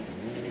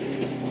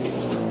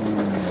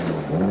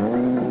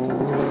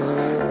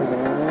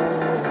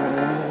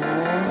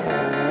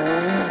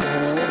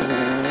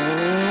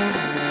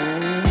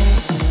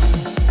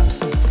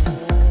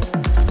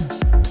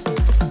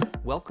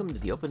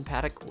the Open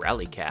Paddock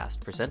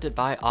Rallycast, presented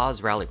by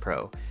Oz Rally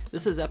Pro.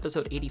 This is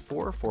episode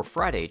 84 for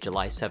Friday,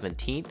 July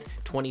 17th,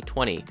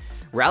 2020.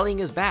 Rallying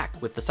is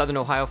back with the Southern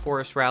Ohio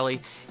Forest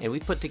Rally, and we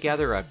put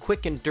together a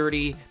quick and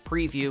dirty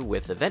preview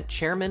with event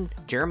chairman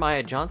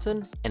Jeremiah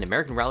Johnson and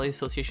American Rally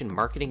Association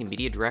Marketing and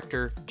Media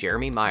Director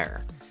Jeremy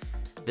Meyer.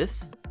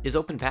 This is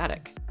Open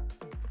Paddock,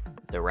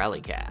 the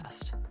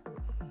Rallycast.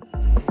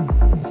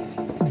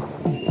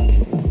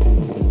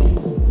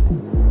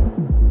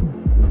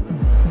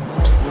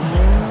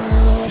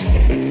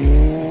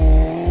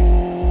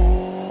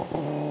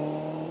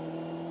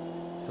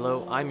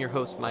 Hello, I'm your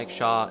host, Mike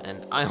Shaw,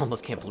 and I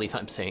almost can't believe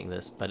I'm saying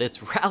this, but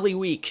it's Rally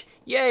Week!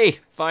 Yay!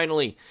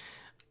 Finally!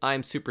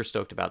 I'm super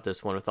stoked about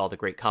this one with all the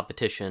great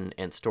competition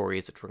and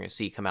stories that we're going to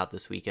see come out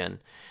this weekend.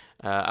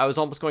 I was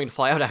almost going to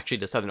fly out actually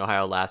to Southern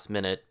Ohio last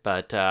minute,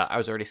 but I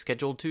was already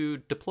scheduled to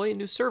deploy a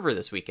new server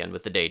this weekend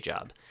with the day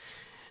job.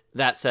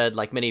 That said,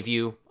 like many of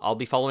you, I'll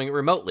be following it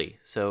remotely,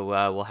 so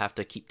we'll have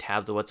to keep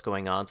tabs of what's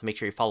going on. So make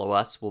sure you follow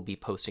us. We'll be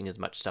posting as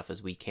much stuff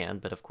as we can,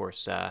 but of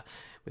course,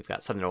 we've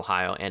got Southern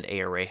Ohio, and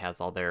ARA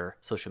has all their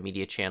social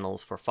media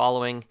channels for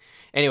following.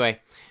 Anyway,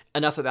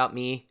 enough about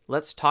me.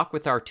 Let's talk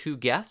with our two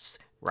guests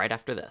right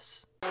after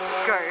this. Go.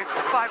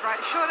 5 right,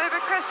 short over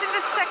crest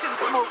into second,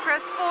 small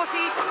crest, 40,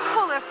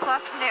 full left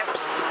plus nips.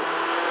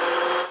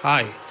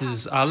 Hi, this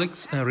is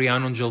Alex and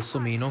Rhiannon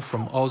Gelsomino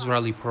from Oz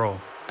Rally Pro,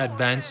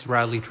 Advanced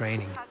Rally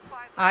Training.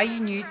 Are you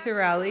new to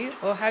rally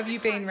or have you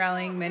been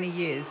rallying many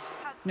years?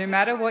 No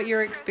matter what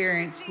your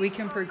experience, we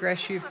can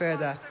progress you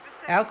further.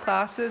 Our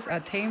classes are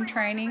team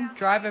training,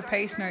 driver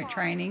pace note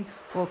training,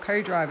 or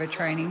co-driver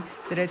training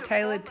that are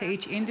tailored to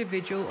each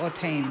individual or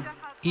team.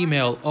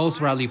 Email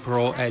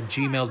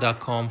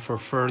ozrallypro@gmail.com for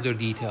further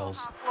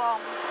details.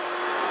 Long.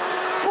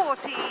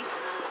 40.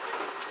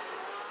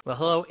 Well,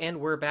 hello,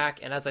 and we're back,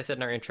 and as I said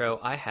in our intro,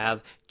 I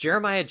have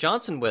Jeremiah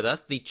Johnson with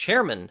us, the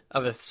chairman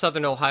of the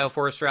Southern Ohio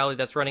Forest Rally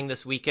that's running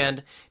this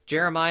weekend.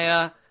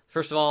 Jeremiah,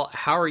 first of all,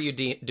 how are you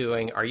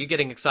doing? Are you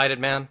getting excited,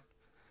 man?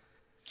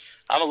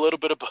 I'm a little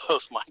bit of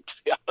both, Mike, to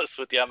be honest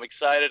with you. I'm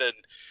excited and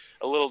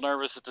a little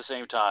nervous at the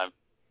same time.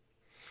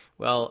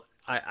 Well,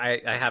 I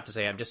have to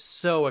say, I'm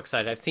just so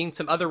excited. I've seen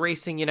some other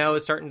racing,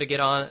 is starting to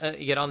get on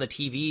the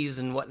TVs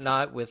and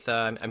whatnot. With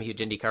I'm a huge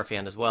IndyCar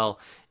fan as well,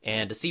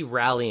 and to see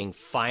rallying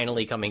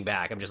finally coming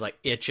back, I'm just like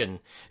itching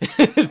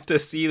to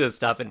see this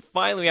stuff. And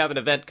finally, we have an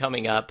event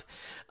coming up.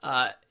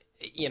 I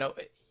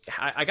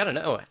gotta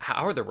know,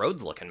 how are the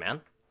roads looking, man?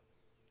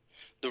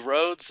 The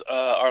roads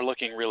are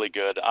looking really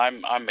good.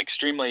 I'm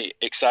extremely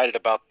excited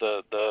about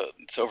the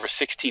it's over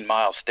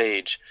 16-mile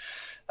stage.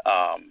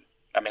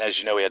 As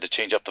you know, we had to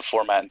change up the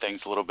format and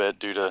things a little bit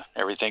due to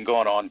everything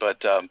going on,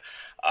 but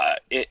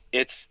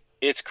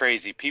it's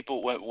crazy.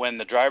 People, when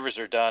the drivers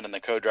are done and the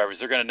co-drivers,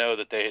 they're going to know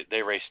that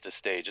they raced the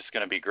stage. It's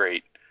going to be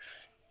great.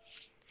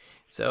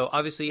 So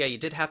obviously, yeah, you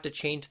did have to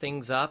change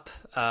things up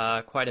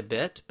quite a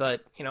bit,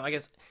 but I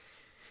guess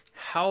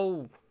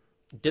how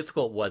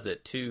difficult was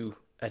it to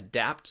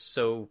adapt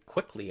so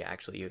quickly,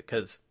 actually?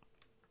 Because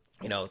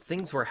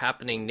things were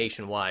happening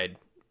nationwide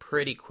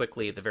pretty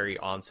quickly at the very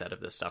onset of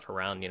this stuff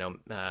around,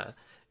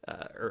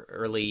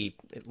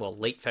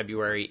 late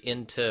February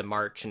into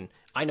March. And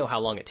I know how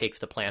long it takes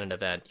to plan an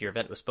event. Your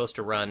event was supposed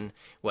to run,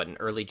 in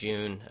early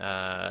June,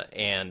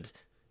 and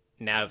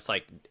now it's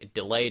like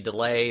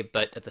delay,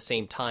 but at the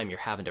same time, you're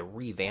having to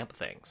revamp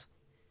things.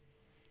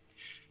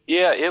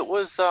 Yeah, it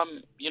was,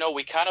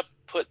 we kind of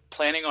put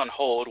planning on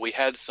hold. We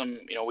had some,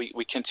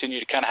 we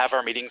continued to kind of have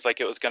our meetings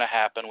like it was going to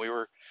happen. We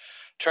were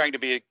trying to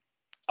be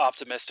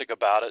optimistic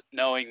about it,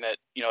 knowing that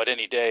at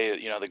any day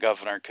the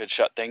governor could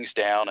shut things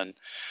down, and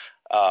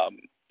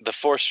the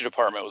forestry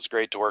department was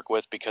great to work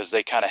with because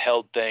they kind of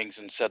held things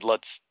and said,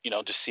 let's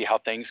just see how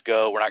things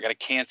go. We're not going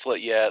to cancel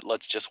it yet,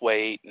 let's just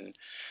wait. And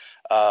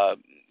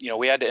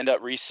we had to end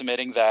up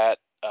resubmitting that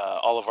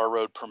all of our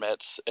road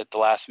permits at the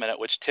last minute,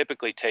 which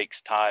typically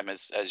takes time.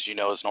 As as an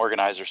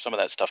organizer, some of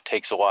that stuff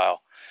takes a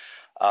while,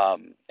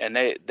 and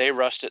they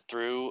rushed it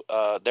through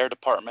their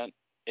department.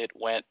 It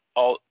went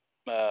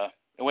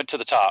to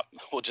the top.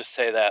 We'll just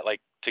say that,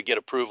 like, to get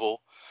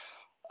approval,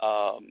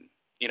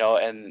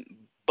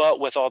 but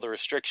with all the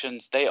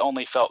restrictions, they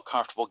only felt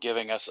comfortable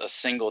giving us a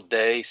single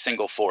day,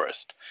 single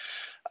forest.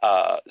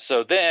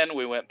 So then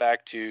we went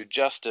back to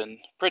Justin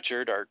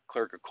Pritchard, our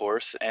clerk of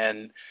course,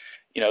 and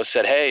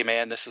said, hey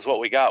man, this is what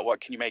we got.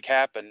 What can you make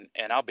happen?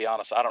 And I'll be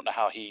honest, I don't know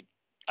how he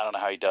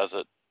does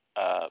it.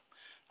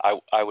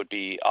 I would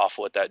be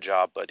awful at that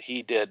job, but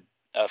he did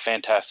a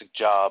fantastic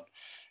job.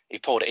 He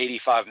pulled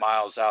 85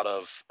 miles out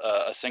of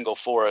a single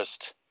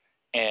forest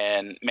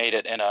and made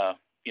it in a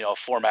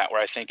format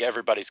where I think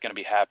everybody's going to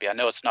be happy. I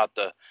know it's not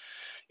the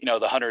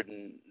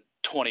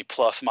 120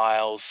 plus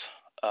miles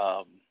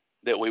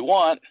that we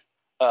want,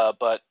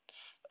 but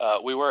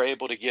we were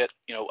able to get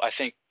I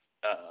think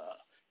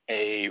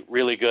a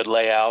really good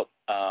layout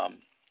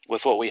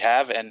with what we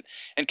have, and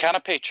kind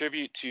of pay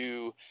tribute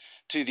to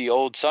the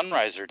old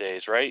Sunriser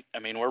days, right? I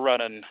mean, we're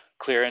running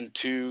clear in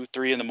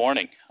 2-3 in the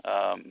morning,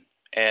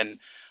 and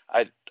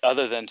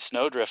other than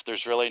Snowdrift,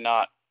 there's really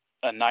not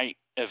a night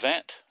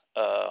event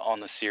on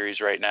the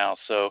series right now.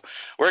 So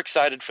we're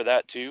excited for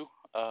that too.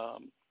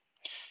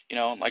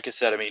 Like I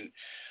said, I mean,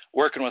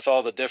 working with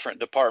all the different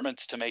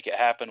departments to make it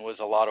happen was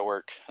a lot of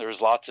work. There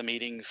was lots of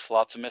meetings,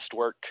 lots of missed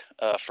work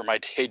for my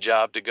day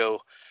job to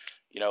go,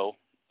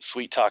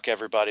 sweet talk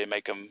everybody and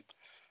make them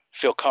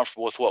feel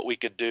comfortable with what we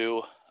could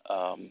do.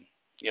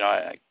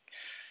 I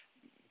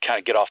kind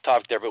of get off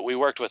topic there, but we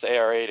worked with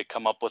ARA to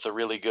come up with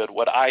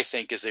what I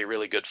think is a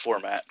really good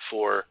format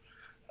for,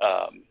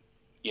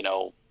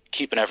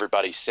 keeping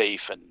everybody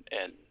safe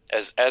and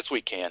as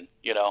we can.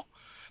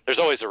 There's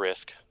always a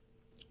risk.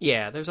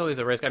 Yeah, there's always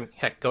a risk.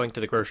 Heck, going to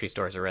the grocery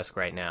store is a risk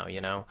right now,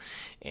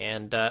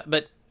 And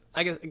but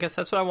I guess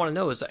that's what I want to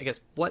know is, I guess,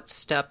 what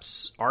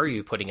steps are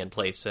you putting in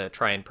place to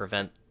try and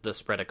prevent the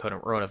spread of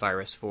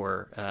coronavirus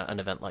for an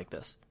event like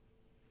this?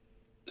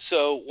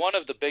 So one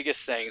of the biggest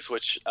things,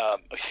 which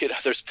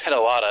there's been a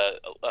lot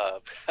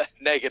of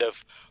negative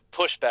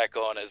pushback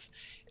on,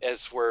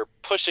 is we're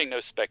pushing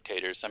those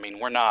spectators. I mean,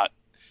 we're not.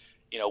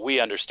 We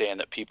understand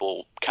that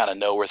people kind of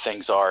know where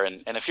things are,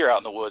 and if you're out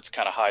in the woods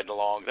kind of hiding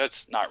along,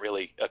 that's not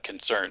really a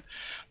concern.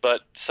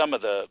 But some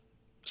of the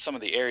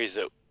areas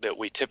that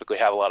we typically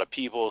have a lot of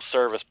people,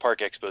 service,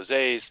 park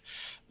exposés,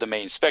 the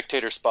main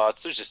spectator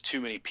spots, there's just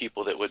too many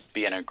people that would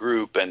be in a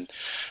group, and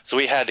so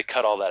we had to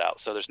cut all that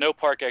out. So there's no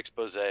park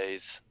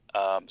exposés.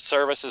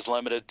 Service is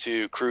limited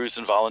to crews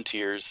and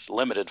volunteers,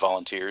 limited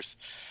volunteers.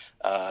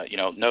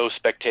 No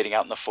spectating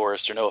out in the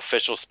forest, or no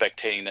official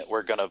spectating that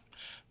we're going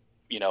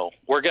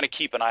to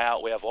keep an eye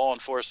out. We have law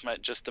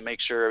enforcement just to make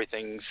sure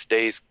everything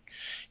stays,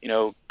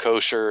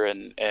 kosher.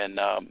 And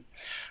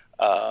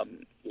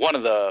one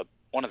of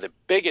the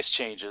biggest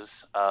changes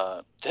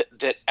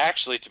that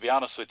actually, to be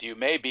honest with you,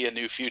 may be a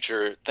new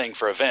future thing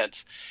for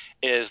events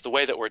is the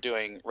way that we're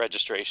doing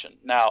registration.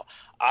 Now,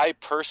 I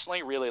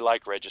personally really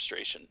like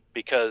registration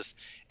because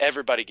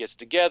everybody gets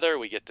together.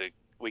 We get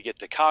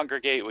to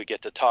congregate. We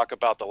get to talk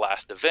about the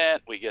last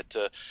event. We get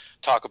to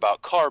talk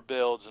about car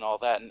builds and all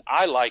that. And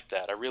I like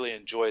that. I really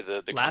enjoy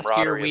the last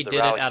camaraderie. Year we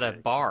did it at a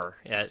bar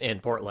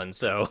in Portland.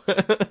 So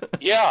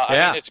yeah,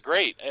 I mean, it's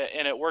great.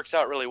 And it works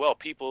out really well.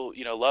 People,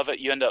 love it.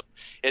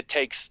 It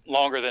takes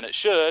longer than it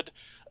should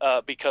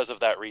because of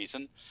that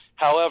reason.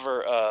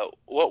 However,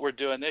 what we're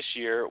doing this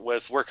year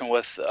with working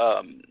with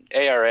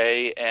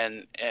ARA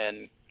and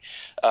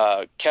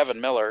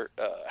Kevin Miller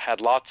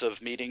had lots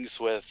of meetings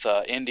with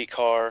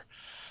IndyCar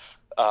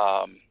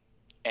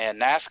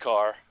and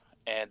NASCAR,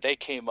 and they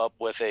came up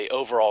with a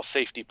overall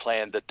safety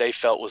plan that they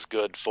felt was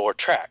good for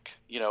track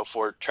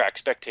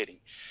spectating.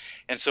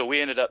 And so we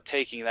ended up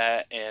taking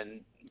that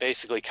and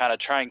basically kind of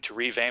trying to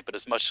revamp it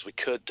as much as we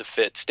could to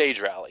fit stage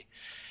rally.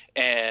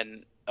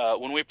 And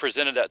when we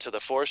presented that to the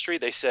forestry,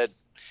 they said,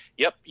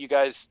 "Yep, you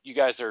guys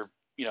are,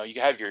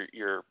 you have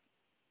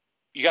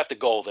you got the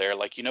goal there.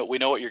 Like, we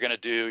know what you're going to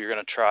do. You're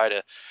going to try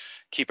to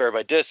keep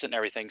everybody distant and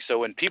everything." So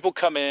when people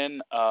come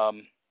in,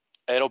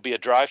 it'll be a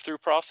drive-through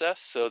process.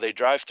 So they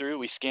drive through.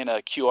 We scan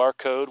a QR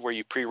code where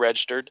you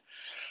pre-registered.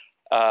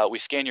 We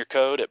scan your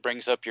code. It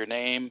brings up your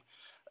name,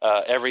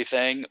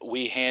 everything.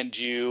 We hand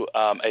you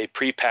a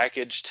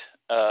pre-packaged,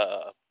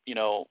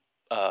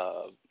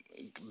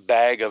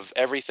 bag of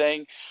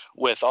everything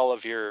with all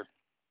of your,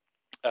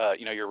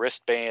 your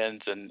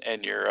wristbands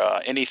and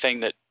your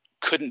anything that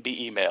couldn't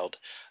be emailed,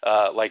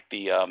 like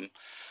the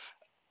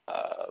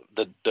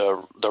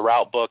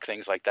route book,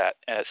 things like that.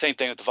 Same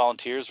thing with the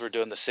volunteers. We're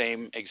doing the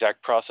same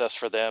exact process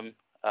for them.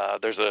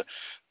 There's a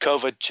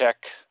COVID check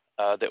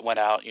that went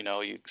out.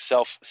 You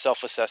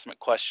self-assessment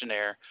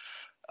questionnaire.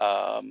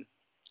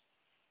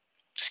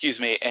 Excuse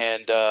me.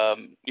 And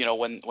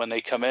when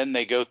they come in,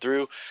 they go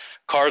through.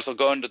 Cars will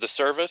go into the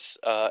service,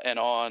 and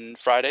on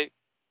Friday,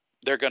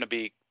 they're going to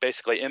be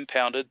basically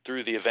impounded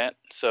through the event.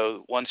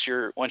 So once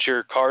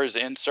your car is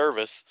in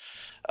service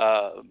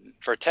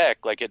for tech,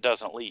 like, it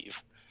doesn't leave.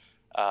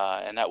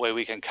 And that way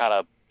we can kind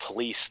of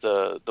police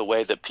the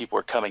way that people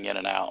are coming in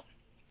and out.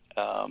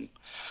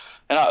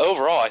 And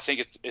overall, I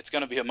think it's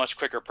going to be a much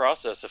quicker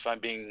process, if I'm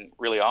being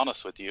really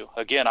honest with you.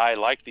 Again, I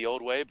like the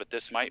old way, but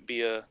this might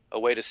be a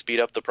way to speed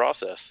up the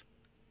process.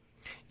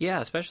 Yeah,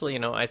 especially,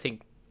 I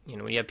think,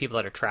 when you have people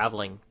that are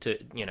traveling to,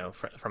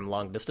 from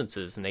long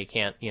distances, and they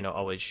can't,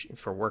 always,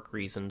 for work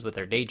reasons with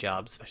their day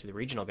jobs, especially the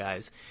regional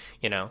guys,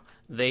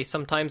 they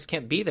sometimes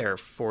can't be there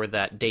for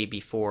that day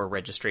before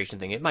registration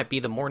thing. It might be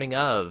the morning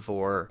of,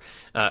 or,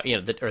 or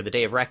the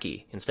day of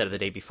recce instead of the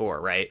day before,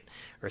 right?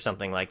 Or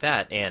something like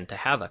that. And to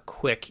have a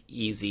quick,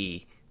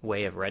 easy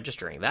way of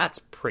registering, that's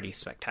pretty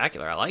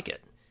spectacular. I like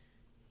it.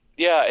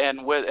 Yeah,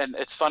 and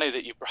it's funny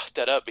that you brought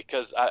that up,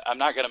 because I'm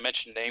not going to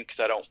mention name because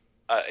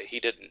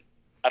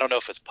I don't know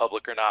if it's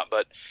public or not,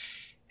 but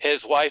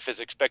his wife is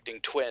expecting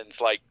twins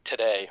like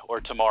today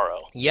or tomorrow.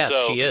 Yes,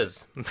 so, she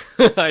is.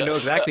 I know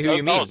exactly who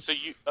you mean.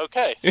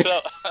 Okay.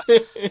 So,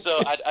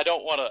 I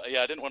don't want to.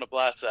 Yeah, I didn't want to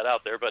blast that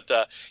out there, but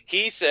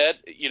he said,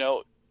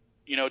 do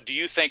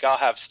you think I'll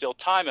have still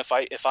time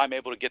if I'm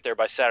able to get there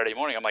by Saturday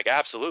morning? I'm like,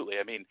 absolutely.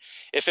 I mean,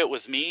 if it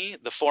was me,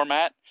 the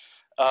format,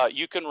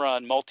 you can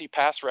run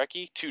multi-pass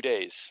recce 2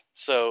 days.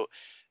 So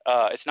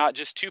it's not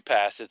just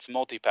 2-pass, it's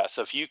multi-pass.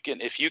 So if you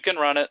can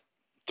run it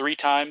 3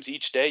 times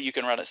each day, you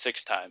can run it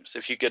 6 times.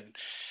 If you could,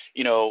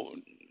 you know,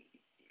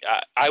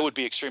 I would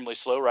be extremely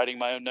slow writing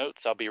my own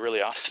notes. I'll be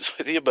really honest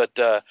with you, but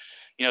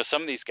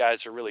some of these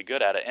guys are really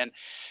good at it. And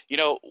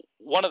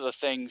one of the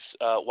things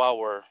while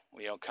we're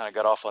kind of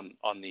got off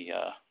on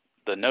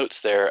the notes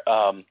there,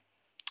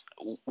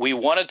 we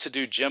wanted to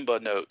do Jimbo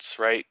notes,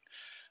 right?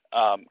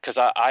 Because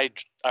I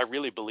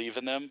really believe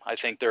in them. I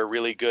think they're a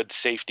really good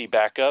safety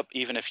backup,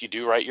 even if you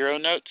do write your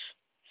own notes.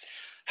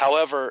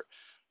 However,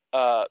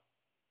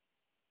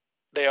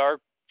 they are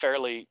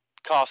fairly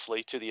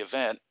costly to the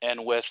event,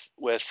 and with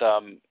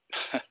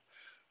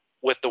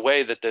with the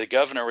way that the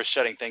governor was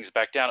shutting things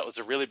back down, it was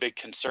a really big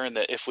concern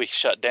that if we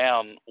shut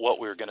down, what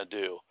we were going to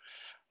do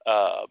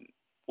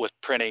with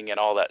printing and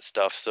all that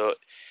stuff. So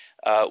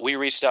we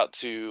reached out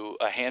to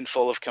a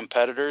handful of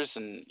competitors,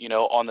 and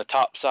on the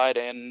top side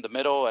and the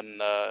middle,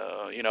 and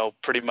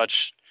pretty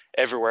much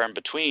everywhere in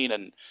between,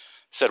 and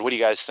said, "What do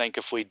you guys think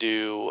if we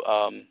do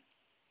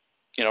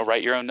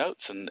write your own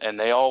notes?" And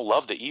they all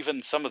loved it.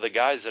 Even some of the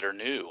guys that are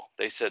new,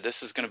 they said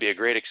this is going to be a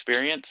great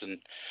experience,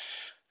 and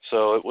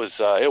so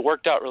it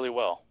worked out really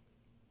well.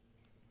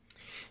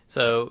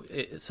 So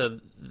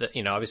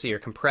obviously you're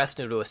compressed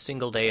into a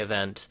single day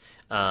event.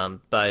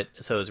 But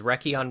so is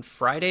Recce on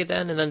Friday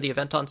then, and then the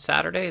event on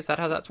Saturday? Is that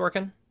how that's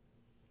working?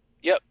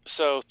 Yep.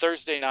 So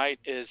Thursday night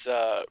is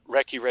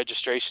Recce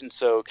registration.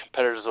 So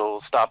competitors will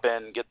stop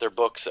in and get their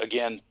books.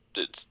 Again,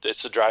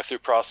 it's a drive-through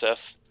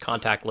process.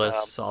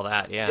 Contactless, all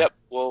that. Yeah. Yep.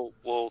 We'll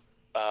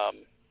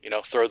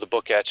throw the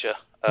book at you.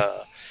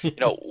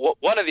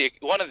 One of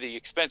the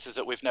expenses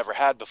that we've never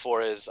had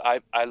before is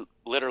I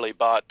literally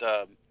bought.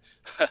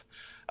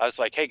 I was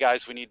like, "Hey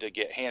guys, we need to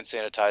get hand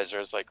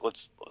sanitizer." It's like,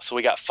 so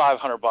we got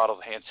 500 bottles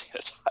of hand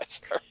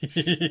sanitizer,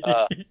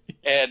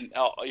 and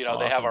Awesome.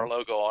 They have our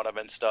logo on them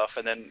and stuff.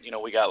 And then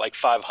we got like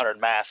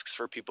 500 masks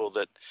for people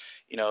that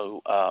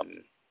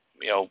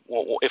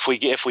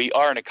if we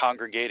are in a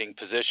congregating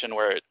position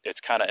where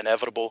it's kind of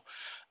inevitable,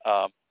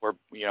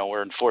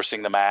 we're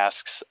enforcing the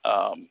masks,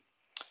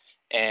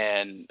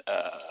 and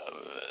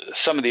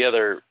some of the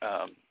other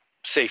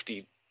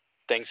safety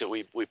things that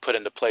we put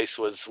into place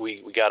was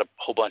we got a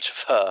whole bunch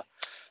of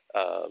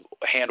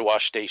hand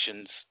wash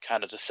stations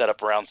kind of to set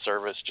up around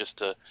service, just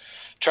to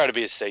try to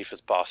be as safe as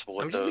possible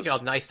with I'm just those. thinking how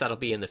nice that'll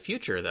be in the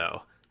future,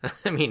 though.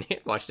 I mean,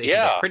 hand wash stations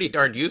are pretty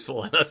darn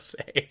useful, I must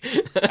say.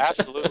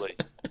 Absolutely.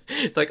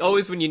 It's like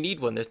always when you need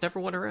one, there's never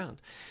one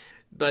around.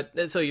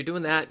 But so you're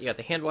doing that. You got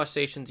the hand wash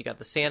stations. You got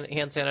the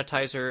hand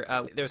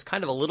sanitizer. There's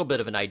kind of a little bit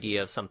of an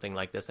idea of something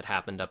like this that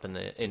happened up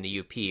in the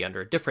UP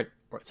under a different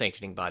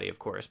sanctioning body, of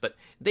course. But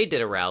they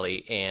did a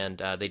rally, and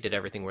they did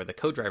everything where the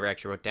co-driver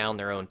actually wrote down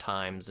their own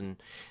times, and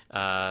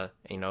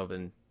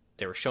then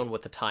they were shown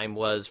what the time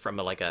was from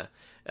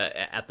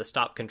at the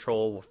stop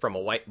control from a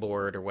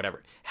whiteboard or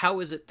whatever.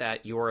 How is it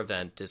that your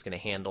event is going to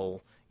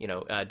handle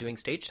doing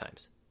stage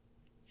times?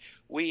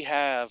 We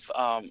have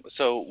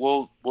so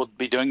we'll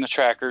be doing the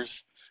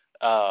trackers,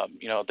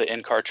 the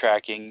in-car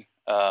tracking,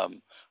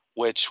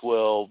 which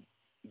will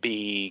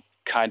be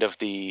kind of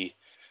the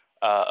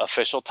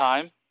official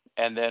time,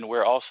 and then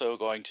we're also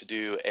going to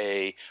do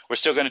we're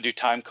still going to do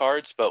time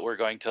cards, but we're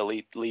going to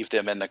leave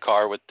them in the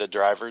car with the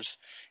drivers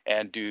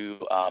and do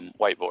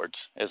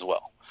whiteboards as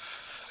well.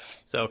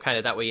 So kind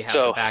of that way you have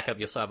the backup.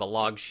 You'll still have a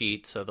log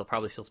sheet, so there'll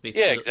probably still be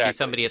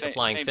somebody at the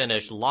flying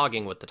finish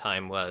logging what the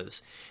time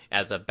was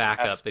as a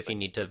backup. Absolutely. If you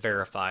need to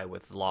verify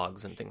with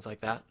logs and things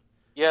like that.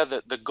 Yeah,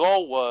 the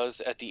goal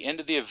was at the end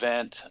of the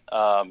event,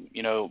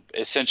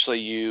 essentially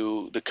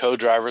the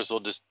co-drivers will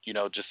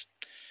just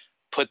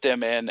put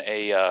them in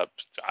a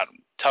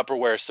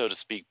Tupperware, so to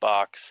speak,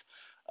 box,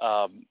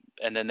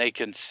 and then they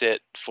can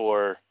sit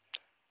for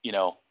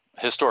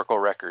historical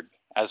record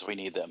as we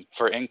need them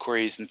for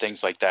inquiries and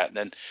things like that. And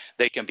then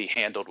they can be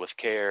handled with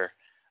care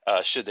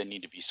should they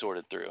need to be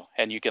sorted through.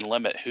 And you can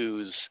limit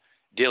who's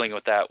dealing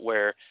with that,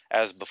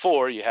 whereas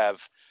before you have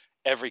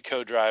every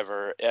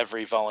co-driver,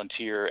 every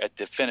volunteer at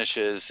the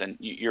finishes, and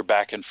you're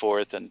back and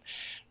forth. And,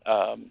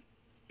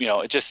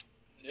 it just,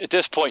 at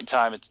this point in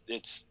time,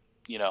 it's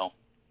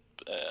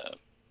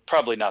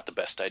probably not the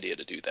best idea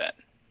to do that.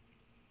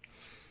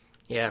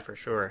 Yeah, for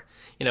sure.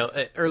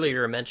 Earlier you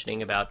were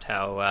mentioning about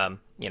how,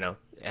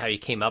 how you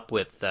came up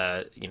with,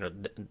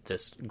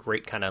 this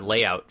great kind of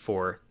layout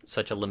for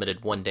such a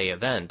limited one-day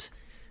event.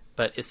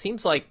 But it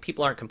seems like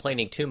people aren't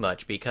complaining too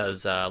much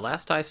because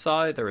last I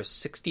saw, there was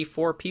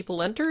 64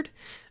 people entered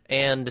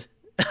and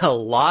a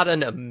lot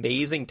of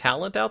amazing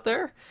talent out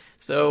there.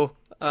 So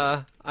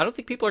I don't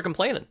think people are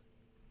complaining.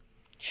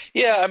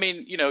 Yeah, I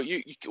mean,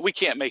 we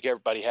can't make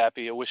everybody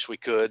happy. I wish we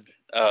could,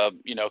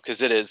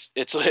 because it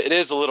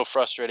is a little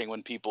frustrating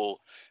when people,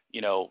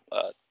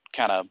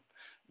 kind of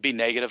be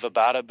negative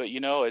about it. But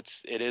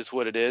it is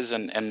what it is,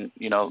 and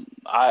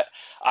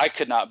I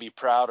could not be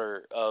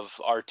prouder of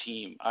our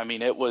team. I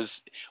mean,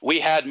 we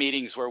had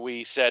meetings where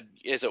we said,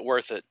 "Is it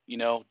worth it?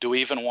 Do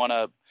we even want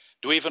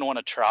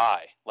to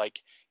try? Like,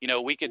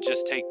 we could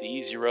just take the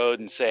easy road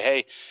and say,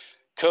 hey,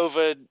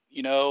 COVID,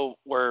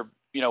 we're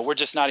we're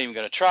just not even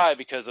going to try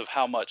because of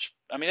how much.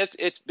 I mean,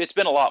 it's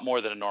been a lot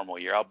more than a normal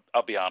year.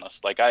 I'll be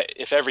honest. Like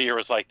if every year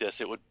was like this,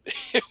 it would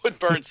it would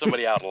burn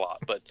somebody out a lot,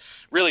 but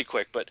really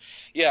quick. But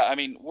yeah, I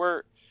mean,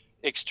 we're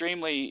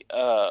extremely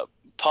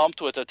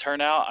pumped with the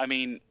turnout. I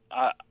mean,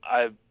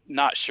 I'm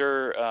not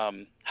sure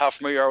how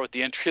familiar you are with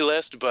the entry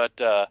list, but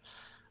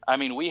I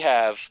mean, we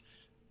have.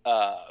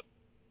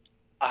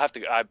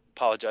 I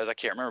apologize, I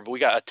can't remember, but we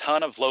got a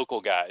ton of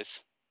local guys,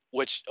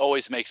 which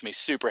always makes me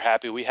super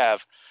happy. We have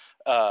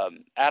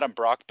Adam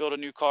Brock built a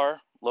new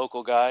car,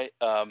 local guy.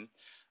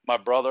 My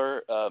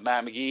brother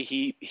Matt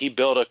McGee, he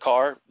built a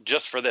car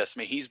just for this. I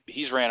mean,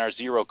 he's ran our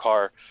zero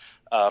car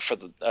for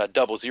the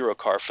double zero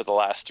car for the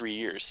last 3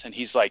 years, and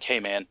he's like, hey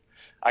man,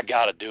 I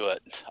got to do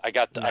it. I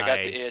got the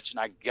itch, and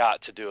I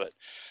got to do it.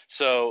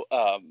 So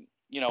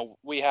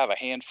we have a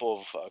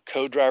handful of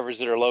co-drivers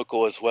that are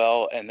local as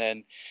well, and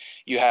then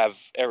you have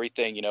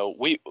everything.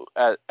 We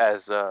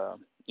as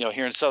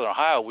here in Southern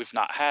Ohio, we've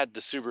not had the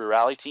Subaru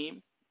Rally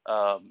team.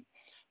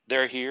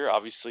 They're here.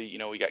 Obviously,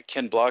 we got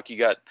Ken Block, you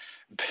got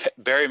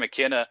Barry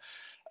McKenna.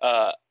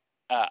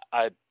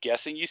 I'm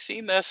guessing you've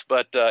seen this,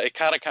 but it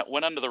kind of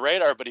went under the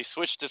radar. But he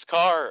switched his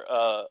car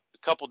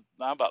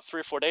about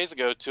 3 or 4 days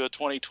ago to a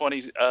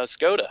 2020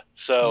 Skoda.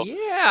 So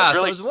yeah,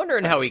 so I was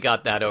wondering how he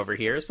got that over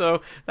here.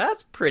 So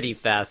that's pretty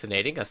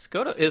fascinating. A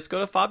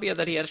Skoda Fabia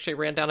that he actually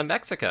ran down in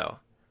Mexico.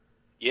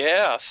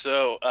 Yeah,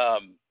 so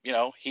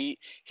he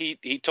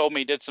told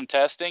me he did some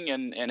testing,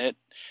 and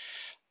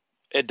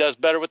it does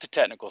better with the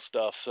technical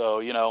stuff.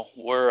 So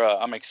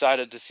I'm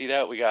excited to see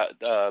that. We got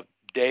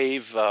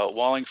Dave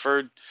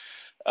Wallingford,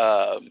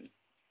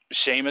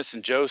 Seamus,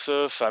 and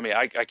Joseph. I mean,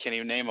 I can't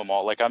even name them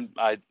all. Like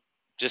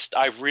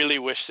I really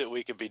wish that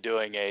we could be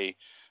doing a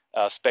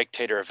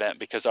spectator event,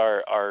 because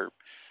our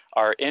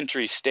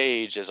entry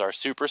stage is our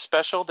super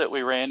special that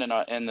we ran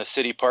in the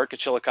city park at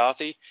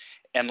Chillicothe.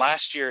 And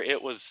last year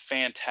it was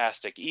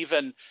fantastic.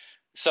 Even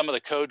some of the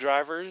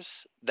co-drivers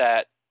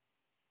that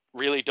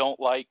really don't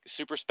like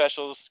super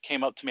specials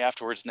came up to me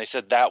afterwards, and they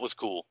said that was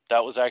cool.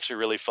 That was actually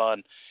really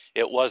fun.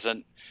 It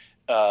wasn't,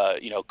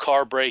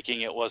 car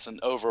breaking. It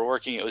wasn't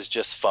overworking. It was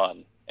just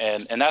fun.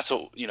 And that's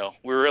what,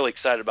 we're really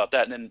excited about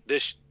that. And then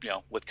this,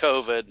 with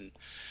COVID,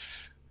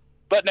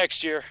 but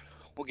next year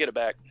we'll get it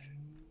back.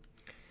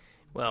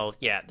 Well,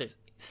 yeah, there's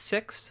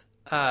 6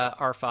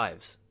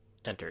 R5s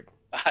entered.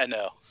 I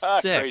know.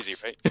 6.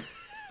 Crazy,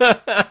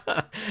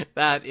 right?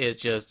 That is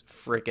just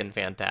freaking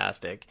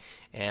fantastic.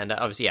 And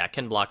obviously, yeah,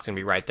 Ken Block's gonna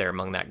be right there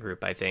among that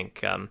group, I think.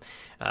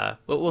 But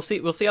we'll see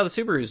how the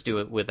Subarus do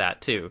it with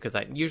that too, because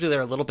usually they're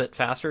a little bit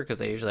faster because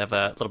they usually have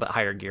a little bit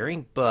higher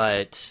gearing.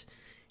 But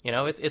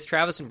it's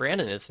Travis and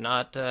Brandon. It's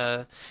not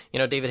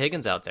David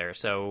Higgins out there.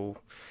 So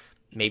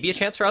maybe a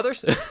chance for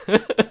others.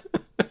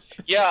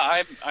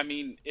 Yeah, I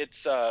mean,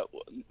 it's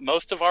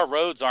most of our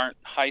roads aren't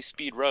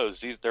high-speed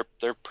roads.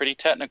 They're pretty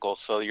technical,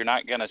 so you're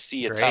not going to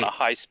see a ton of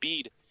high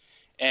speed.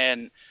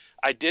 And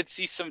I did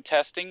see some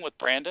testing with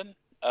Brandon.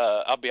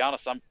 I'll be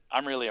honest,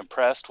 I'm really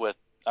impressed with.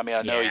 I mean,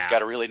 I know he's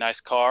got a really nice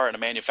car and a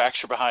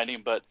manufacturer behind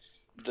him, but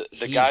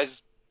the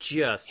guy's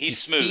he's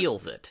smooth.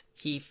 Feels it.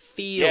 He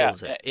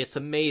feels it. It's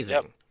amazing.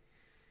 Yep.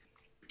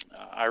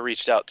 I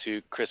reached out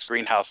to Chris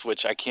Greenhouse,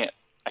 which I can't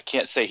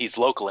say he's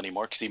local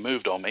anymore because he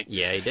moved on me.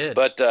 Yeah, he did.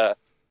 But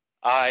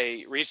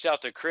I reached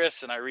out to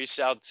Chris, and I reached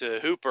out to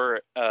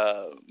Hooper,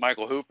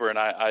 Michael Hooper, and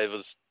I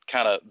was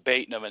kind of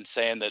baiting them and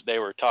saying that they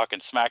were talking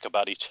smack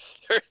about each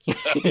other.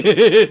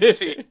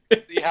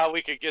 see how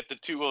we could get the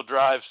 2-wheel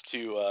drives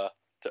to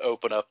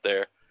open up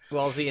there.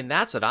 Well, see, and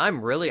that's what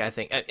I'm really, I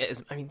think.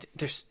 I mean,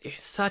 there's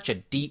such a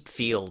deep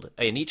field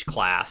in each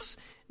class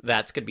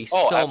that's going to be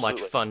so much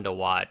fun to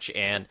watch.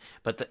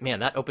 But man,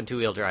 that open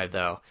 2-wheel drive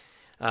though.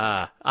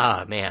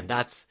 Man,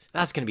 that's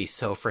going to be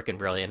so freaking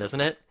brilliant,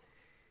 isn't it?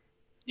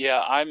 Yeah,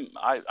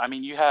 I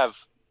mean, you have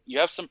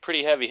some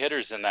pretty heavy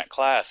hitters in that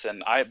class,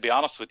 and I'll be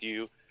honest with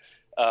you,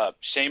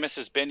 Seamus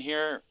has been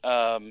here.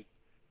 Hooper's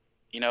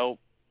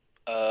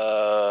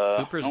I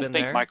don't been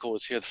think there. Michael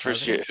was here the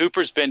first year.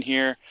 Hooper's been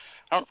here.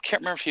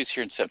 Can't remember if he was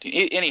here in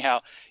 17.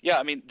 Anyhow, yeah,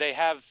 I mean, they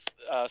have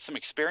some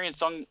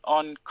experience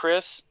on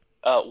Chris.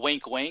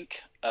 Wink, wink,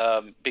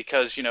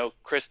 because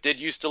Chris did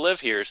used to live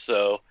here,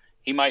 so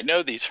he might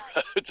know these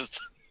roads.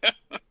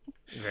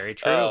 Very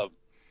true.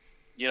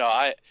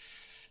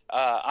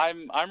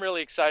 I'm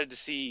really excited to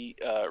see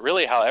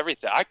really how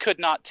everything. I could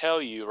not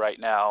tell you right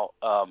now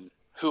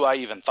who I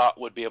even thought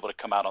would be able to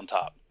come out on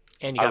top.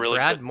 And you got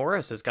Brad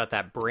Morris has got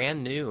that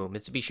brand new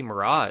Mitsubishi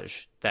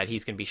Mirage that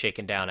he's going to be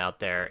shaking down out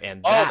there,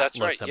 and that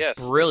looks a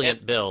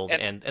brilliant build.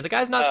 And the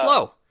guy's not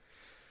slow.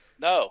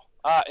 No,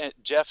 and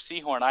Jeff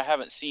Seahorn, I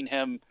haven't seen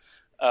him.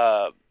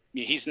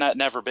 He's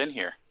never been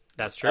here.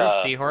 That's true.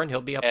 Seahorn,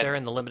 he'll be up there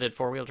in the limited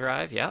 4-wheel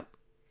drive. Yep.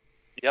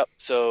 Yep.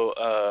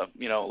 So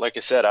like I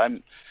said,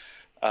 I'm.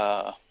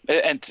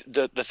 And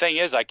the thing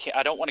is, I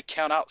don't want to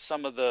count out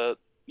some of the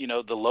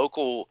the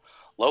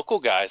local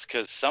guys,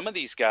 because some of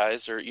these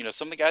guys are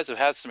some of the guys have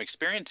had some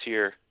experience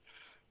here.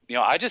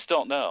 I just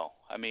don't know.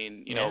 I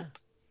mean,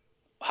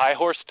 high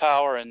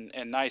horsepower and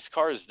nice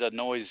cars doesn't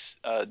always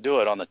do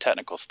it on the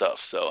technical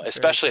stuff. So That's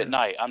very especially at true.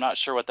 night, I'm not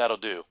sure what that'll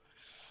do.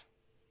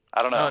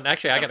 I don't Oh, know. and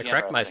actually, It's I going got to to be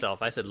correct interesting.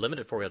 myself. I said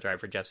limited four-wheel drive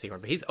for Jeff Seymour,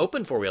 but he's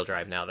open four-wheel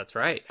drive now. That's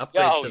right.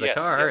 Yeah. Upgrades Oh, to the yes.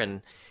 car, Yes.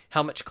 and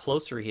how much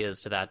closer he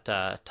is to that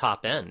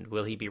top end.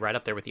 Will he be right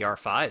up there with the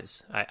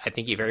R5s? I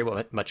think he very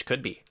well much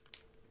could be,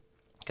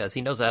 because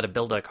he knows how to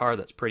build a car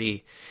that's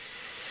pretty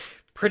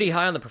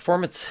high on the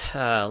performance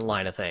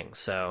line of things.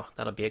 So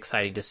that'll be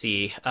exciting to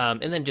see.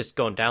 And then just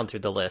going down through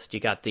the list, you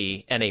got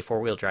the NA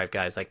four-wheel drive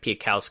guys like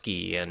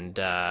Piakowski and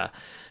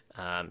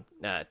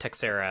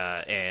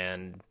Texera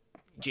and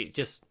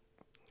just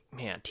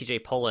man,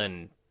 TJ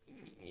Pullen.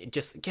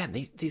 Just again,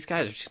 these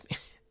guys are just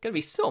gonna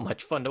be so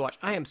much fun to watch.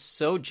 I am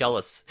so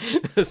jealous,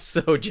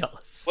 so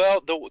jealous.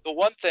 Well, the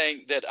one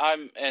thing that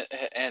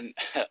and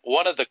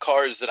one of the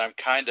cars that I'm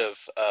kind of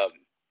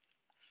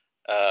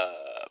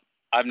uh,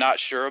 I'm not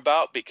sure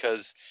about,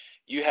 because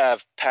you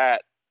have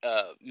Pat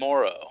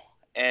Morrow,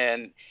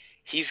 and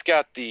he's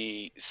got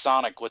the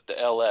Sonic with the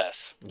LS,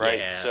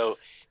 right? So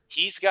Yes.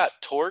 he's got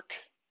torque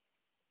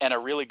and a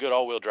really good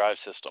all-wheel drive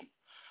system.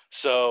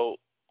 So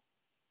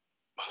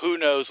who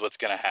knows what's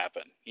going to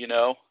happen, you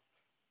know?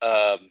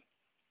 Um,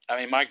 I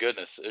mean, my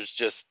goodness, there's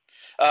just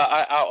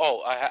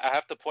I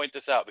have to point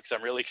this out because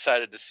I'm really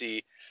excited to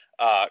see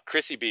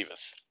Chrissy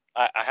Beavis.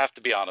 I have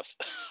to be honest.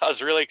 I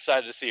was really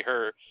excited to see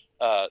her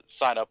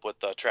sign up with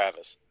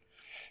Travis.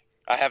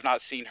 I have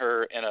not seen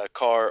her in a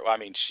car. I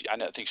mean, I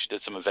think she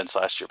did some events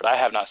last year, but I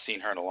have not seen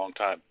her in a long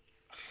time.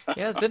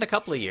 Yeah, it's been a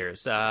couple of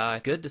years.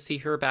 Good to see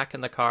her back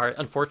in the car.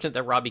 Unfortunate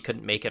that Robbie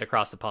couldn't make it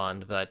across the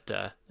pond, but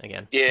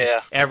again,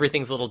 Yeah,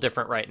 everything's a little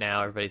different right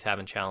now. Everybody's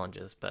having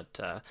challenges, but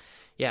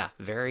yeah,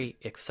 very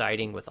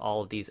exciting with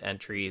all of these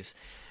entries.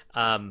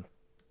 Um,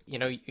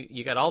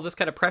 you got all this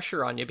kind of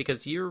pressure on you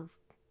because you're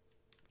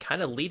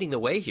kind of leading the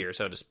way here,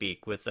 so to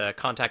speak, with a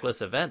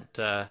contactless event.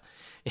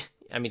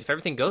 I mean, if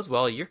everything goes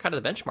well, you're kind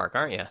of the benchmark,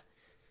 aren't you?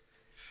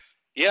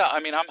 yeah. I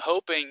mean, I'm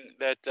hoping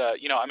that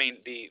I mean,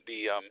 the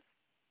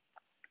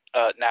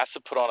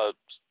NASA put on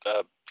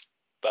a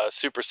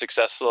super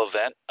successful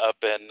event up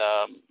in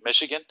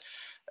Michigan.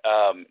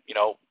 You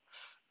know,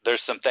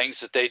 there's some things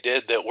that they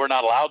did that we're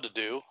not allowed to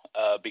do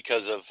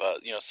because of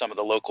some of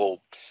the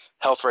local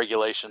health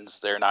regulations.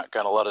 They're not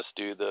going to let us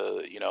do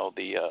the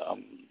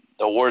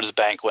awards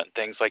banquet and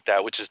things like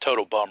that, which is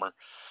total bummer,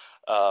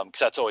 because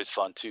that's always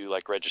fun too,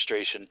 like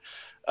registration.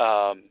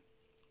 Um,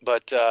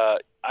 but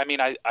I mean,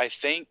 I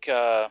think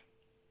I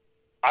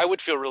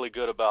would feel really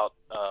good about.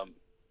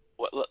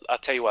 I'll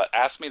tell you what.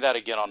 Ask me that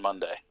again on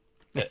Monday,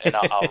 and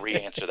I'll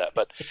re-answer that.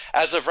 But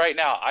as of right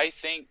now, I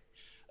think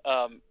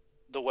um,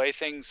 the way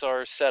things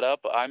are set up,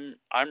 I'm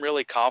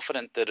really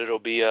confident that it'll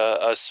be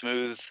a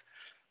smooth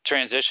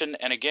transition.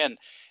 And again,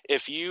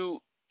 if you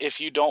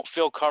don't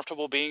feel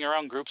comfortable being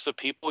around groups of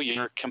people,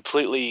 you're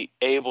completely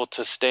able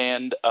to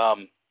stand,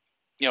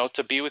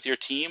 to be with your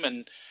team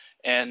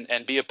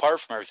and be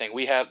apart from everything.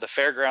 We have the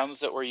fairgrounds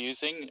that we're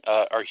using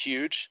are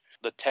huge.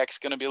 The tech's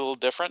going to be a little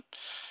different.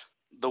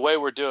 The way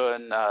we're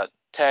doing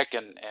tech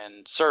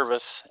and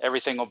service,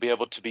 everything will be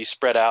able to be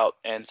spread out.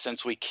 And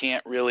since we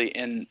can't really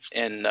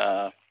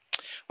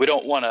we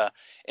don't want to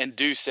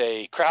induce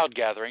a crowd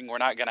gathering. We're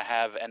not going to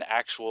have an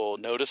actual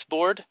notice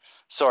board.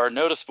 So our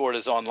notice board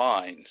is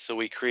online. So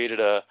we created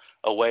a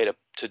way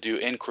to do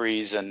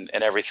inquiries and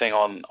everything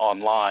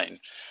online,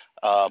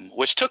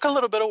 which took a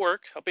little bit of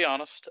work, I'll be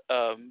honest.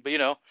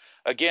 But,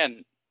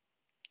 again,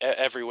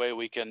 every way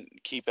we can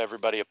keep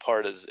everybody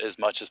apart as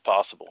much as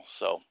possible.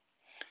 So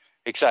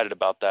excited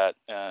about that.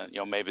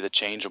 Maybe the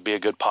change will be a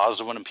good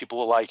positive one and people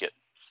will like it.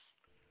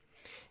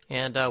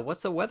 And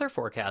what's the weather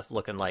forecast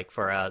looking like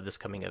for this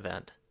coming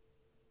event?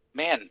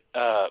 Man,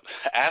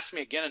 ask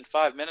me again in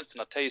 5 minutes and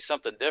I'll tell you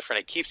something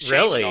different. It keeps changing.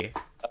 Really?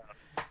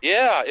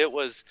 Yeah, it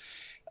was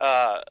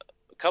a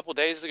couple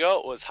days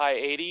ago. It was high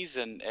 80s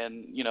and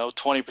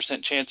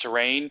 20% chance of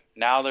rain.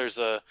 Now there's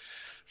a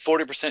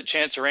 40%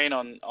 chance of rain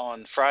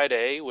on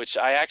Friday, which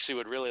I actually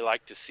would really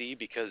like to see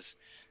because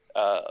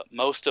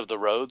most of the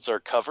roads are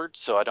covered.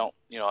 So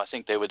I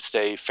think they would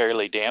stay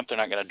fairly damp. They're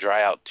not going to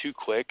dry out too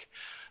quick.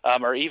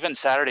 Or even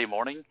Saturday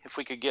morning, if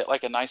we could get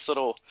like a nice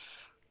little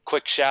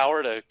quick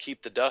shower to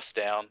keep the dust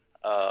down.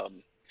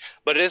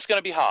 But it is going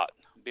to be hot.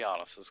 I'll be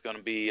honest, it's going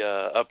to be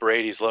upper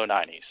 80s, low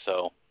 90s.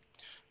 So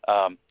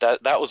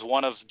that was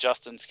one of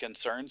Justin's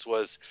concerns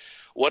was,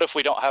 what if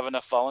we don't have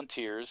enough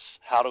volunteers?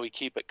 How do we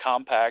keep it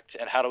compact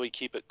and how do we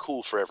keep it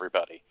cool for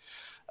everybody?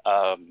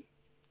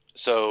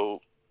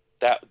 So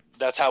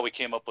that's how we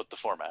came up with the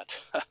format.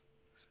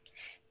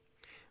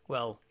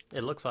 Well,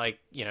 it looks like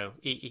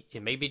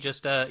it may be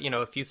just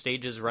a few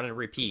stages run and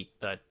repeat,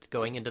 but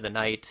going into the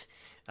night,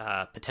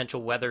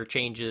 potential weather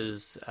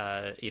changes,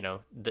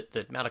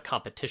 the amount of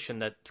competition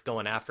that's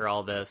going after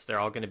all this, they're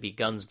all going to be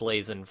guns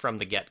blazing from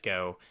the get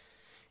go.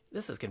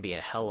 This is going to be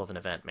a hell of an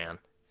event, man.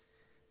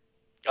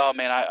 Oh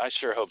man, I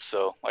sure hope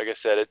so. Like I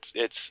said,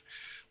 it's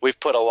we've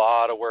put a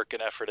lot of work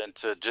and effort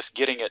into just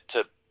getting it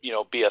to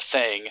be a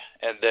thing,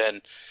 and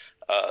then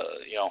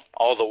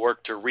all the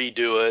work to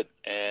redo it.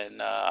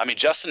 And I mean,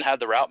 Justin had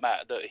the route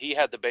map. He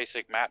had the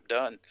basic map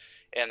done,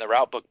 and the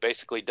route book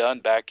basically done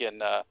back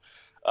in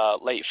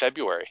late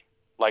February,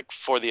 like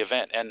for the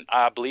event. And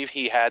I believe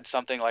he had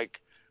something like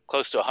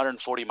close to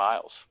 140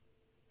 miles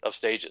of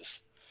stages.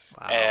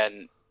 Wow.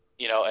 And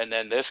and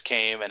then this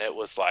came, and it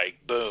was like,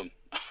 boom.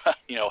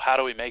 How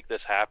do we make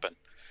this happen?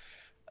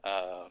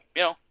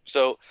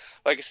 So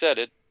like I said,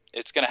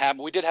 it's going to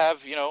happen. We did have,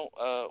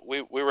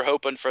 we were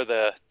hoping for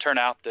the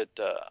turnout that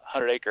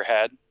 100 Acre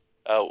had.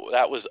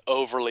 That was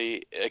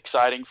overly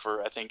exciting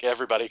for, I think,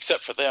 everybody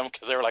except for them,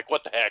 because they were like,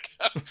 what the heck?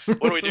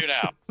 What do we do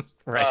now?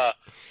 Right.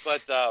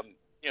 But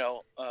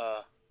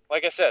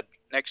like I said,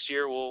 next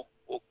year we'll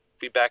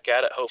be back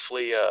at it.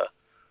 Hopefully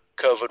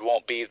COVID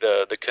won't be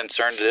the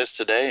concern it is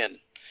today, and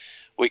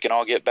we can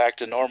all get back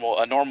to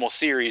a normal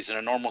series and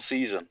a normal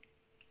season.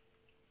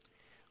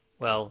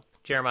 Well,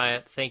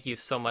 Jeremiah, thank you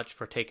so much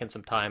for taking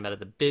some time out of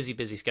the busy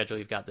schedule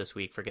you've got this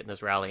week for getting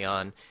this rally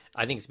on.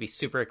 I think it's going to be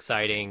super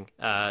exciting.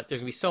 There's going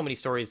to be so many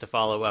stories to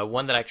follow.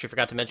 One that I actually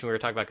forgot to mention when we were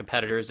talking about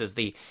competitors is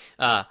the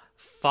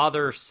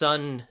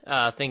father-son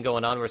thing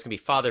going on, where it's going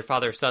to be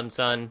father,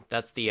 son.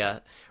 That's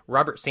the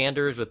Robert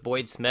Sanders with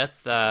Boyd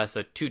Smith.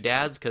 So two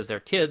dads, because their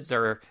kids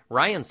are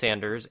Ryan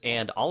Sanders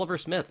and Oliver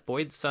Smith.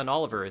 Boyd's son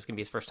Oliver is going to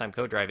be his first time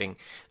co-driving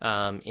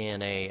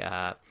in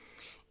a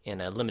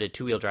limited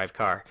two-wheel drive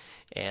car.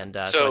 And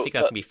so I think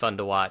that's gonna be fun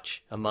to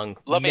watch among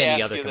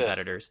many other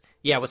competitors.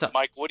 Yeah, what's up,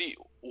 Mike? What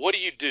do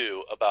you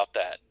do about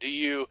that? Do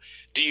you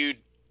do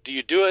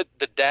it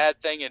the dad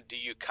thing, and do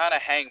you kind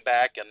of hang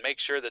back and make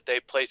sure that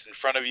they place in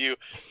front of you,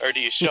 or do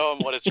you show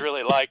them what it's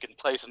really like and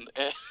place in?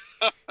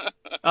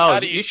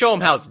 You show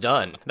them how it's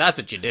done. That's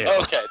what you do.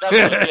 Okay,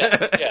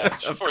 that's yeah,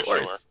 of for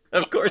course,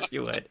 sure. Of course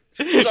you would.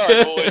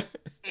 Sorry,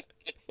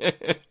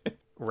 boys.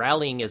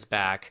 Rallying is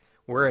back.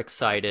 We're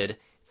excited.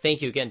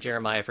 Thank you again,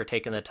 Jeremiah, for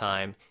taking the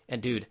time.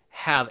 And, dude,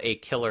 have a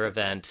killer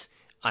event.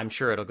 I'm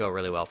sure it'll go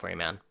really well for you,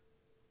 man.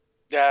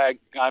 Yeah,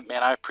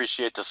 man, I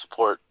appreciate the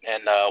support,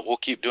 and we'll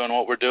keep doing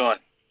what we're doing.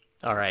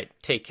 All right.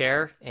 Take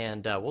care,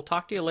 and we'll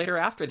talk to you later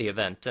after the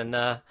event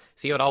and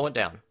see how it all went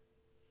down.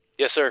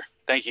 Yes, sir.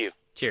 Thank you.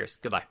 Cheers.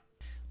 Goodbye.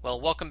 Well,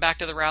 welcome back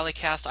to the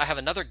Rallycast. I have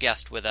another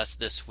guest with us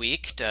this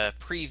week to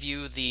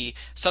preview the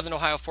Southern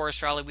Ohio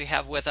Forest Rally. We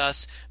have with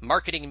us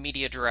Marketing and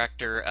Media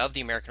Director of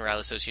the American Rally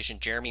Association,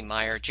 Jeremy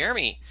Meyer.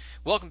 Jeremy,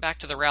 welcome back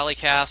to the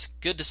Rallycast.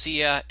 Good to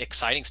see you.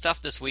 Exciting stuff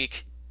this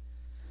week.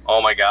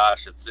 Oh my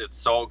gosh, it's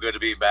so good to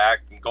be back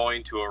and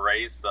going to a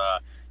race.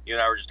 You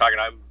and I were just talking.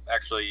 I'm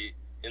actually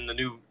in the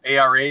new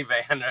ARA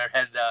van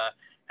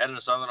heading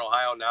to Southern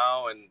Ohio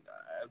now, and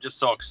I'm just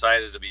so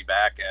excited to be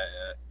back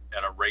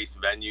at a race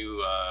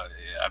venue.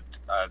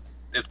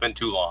 It's been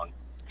too long.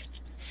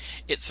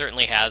 It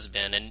certainly has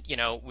been. And,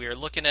 we're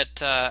looking at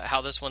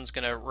how this one's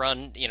going to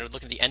run,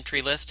 look at the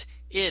entry list.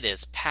 It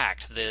is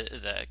packed.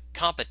 The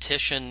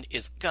competition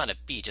is going to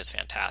be just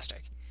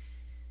fantastic.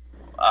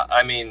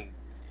 I mean,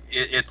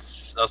 I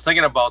was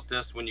thinking about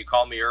this when you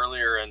called me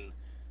earlier, and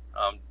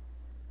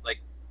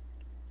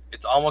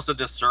it's almost a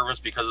disservice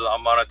because of the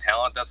amount of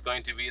talent that's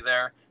going to be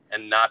there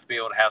and not to be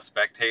able to have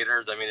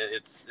spectators. I mean,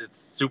 it's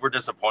super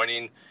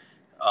disappointing.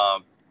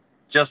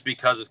 Just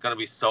because it's going to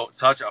be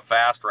such a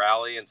fast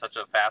rally and such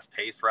a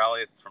fast-paced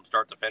rally from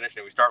start to finish,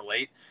 and we start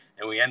late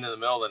and we end in the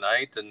middle of the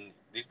night, and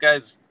these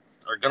guys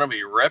are going to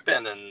be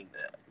ripping and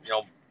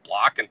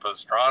Block and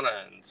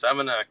Pastrana and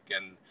Semenuk,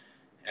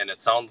 and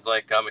it sounds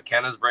like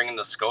McKenna's bringing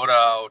the Skoda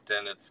out,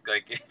 and it's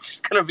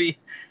just going to be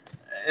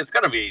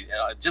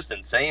just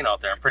insane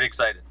out there. I'm pretty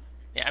excited.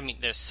 Yeah, I mean,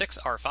 there's 6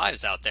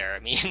 R5s out there. I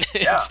mean,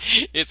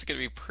 it's going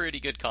to be pretty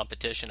good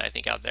competition, I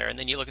think, out there. And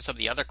then you look at some of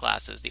the other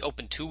classes, the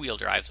open two-wheel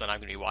drives, one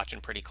I'm going to be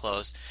watching pretty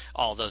close.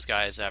 All those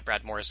guys,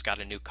 Brad Morris got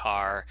a new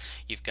car.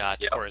 You've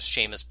got, of course,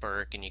 Seamus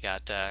Burke, and you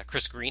got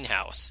Chris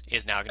Greenhouse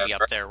is now going to be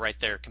up there, right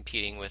there,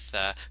 competing with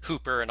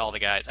Hooper and all the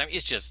guys. I mean,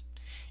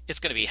 it's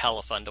going to be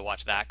hella fun to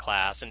watch that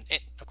class. And,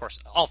 of course,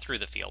 all through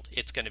the field.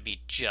 It's going to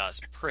be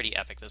just pretty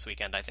epic this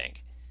weekend, I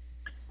think.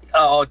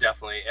 Oh,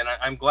 definitely. And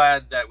I'm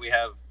glad that we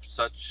have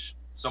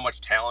so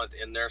much talent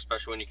in there,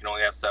 especially when you can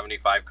only have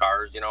 75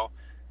 cars,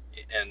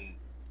 and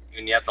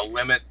you have to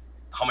limit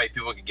how many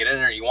people can get in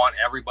there. You want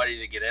everybody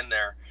to get in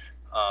there,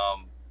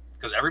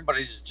 because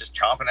everybody's just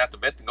chomping at the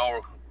bit to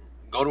go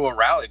to a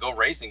rally, go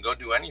racing, go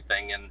do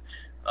anything. And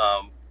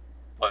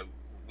but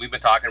we've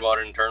been talking about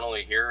it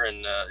internally here,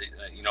 and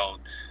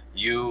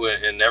you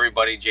and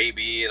everybody,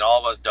 JB and all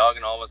of us, Doug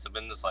and all of us have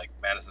been just like,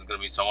 man, this is going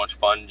to be so much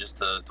fun just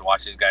to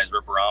watch these guys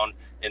rip around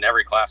in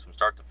every class from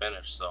start to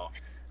finish. So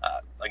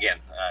again,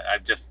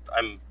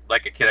 I'm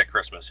like a kid at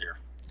Christmas here.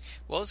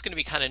 Well, it's going to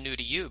be kind of new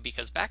to you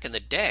because back in the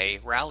day,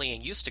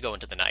 rallying used to go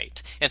into the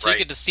night. And so Right.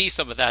 you get to see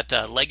some of that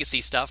legacy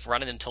stuff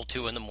running until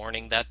 2 in the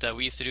morning that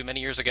we used to do many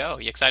years ago.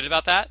 You excited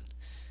about that?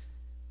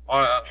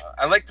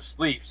 I like to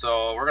sleep,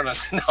 so we're going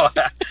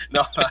to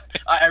no,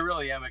 I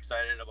really am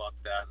excited about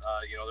that.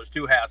 There's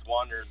 2 hats.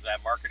 One, there's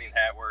that marketing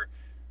hat where,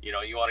 you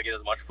want to get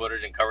as much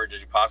footage and coverage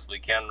as you possibly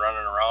can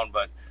running around.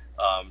 But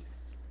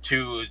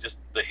to just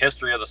the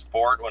history of the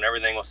sport when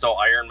everything was so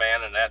Iron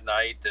Man and that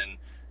night, and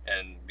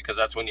because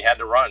that's when you had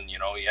to run. You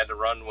had to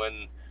run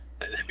when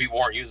people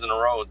weren't using the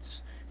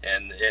roads,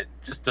 and it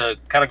just to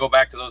kind of go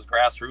back to those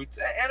grassroots,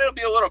 and it'll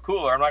be a little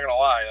cooler. I'm not gonna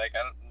lie. Like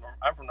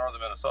I'm from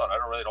northern Minnesota.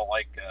 I don't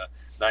like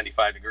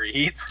 95-degree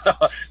heat,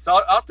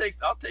 so I'll take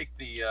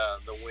the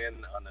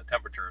win on the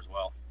temperature as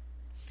well.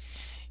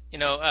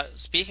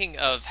 Speaking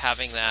of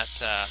having that,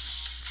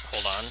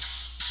 hold on.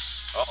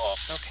 Uh-oh.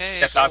 Okay.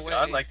 Yeah, Top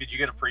Gun. Like, did you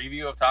get a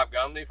preview of Top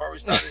Gun before we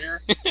started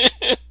here?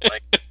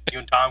 Like, you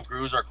and Tom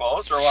Cruise are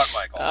close, or what,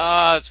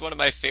 Michael? It's one of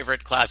my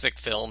favorite classic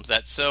films.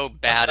 That's so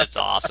bad it's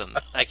awesome.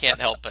 I can't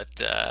help but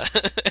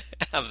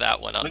have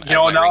that one on.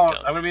 Now ringtone.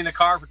 I'm gonna be in the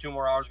car for 2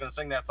 more hours, gonna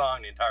sing that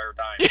song the entire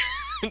time.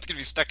 It's gonna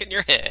be stuck in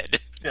your head.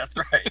 That's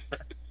right.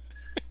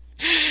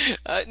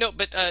 No,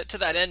 but to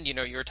that end,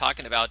 you were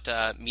talking about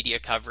media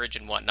coverage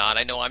and whatnot.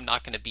 I know I'm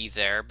not going to be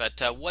there,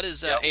 but what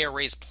is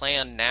ARA's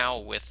plan now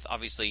with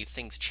obviously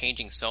things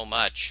changing so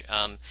much?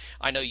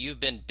 I know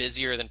you've been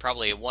busier than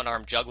probably a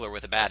one-armed juggler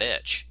with a bad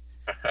itch.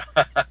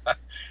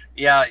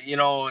 Yeah,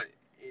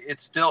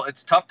 it's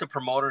tough to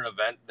promote an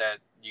event that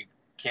you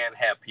can't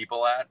have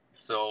people at.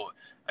 So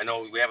I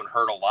know we haven't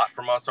heard a lot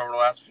from us over the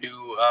last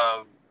few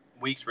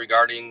weeks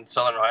regarding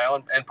Southern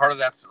Ohio, and part of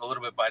that's a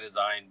little bit by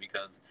design,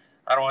 because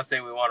I don't want to say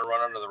we want to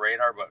run under the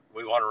radar, but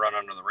we want to run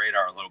under the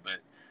radar a little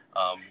bit,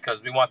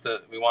 because we want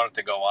it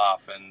to go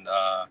off. And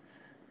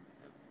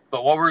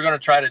but what we're going to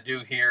try to do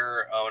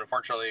here,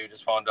 unfortunately, we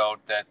just found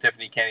out that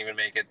Tiffany can't even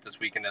make it this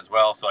weekend as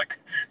well. So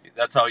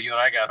that's how you and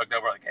I got hooked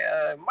up. We're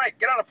like, Mike,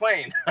 get on a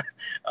plane.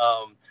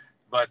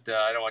 But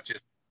I don't want you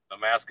to have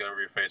a mask over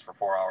your face for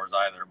 4 hours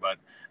either. But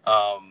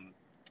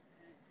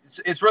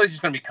it's really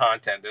just going to be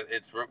content.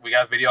 We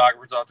got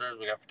videographers out there,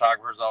 we got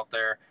photographers out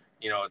there.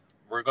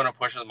 We're going to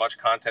push as much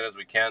content as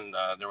we can.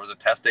 There was a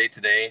test day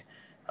today.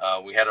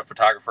 We had a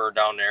photographer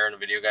down there and a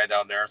video guy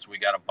down there, so we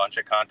got a bunch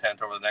of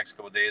content over the next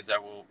couple of days that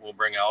we'll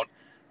bring out.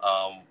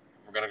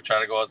 We're going to try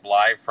to go as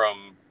live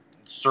from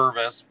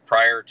service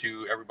prior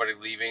to everybody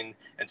leaving,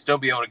 and still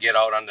be able to get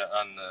out on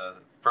the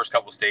first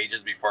couple of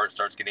stages before it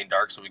starts getting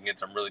dark, so we can get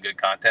some really good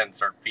content and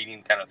start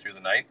feeding kind of through the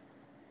night.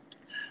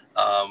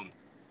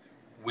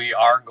 We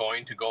are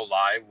going to go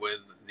live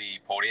with the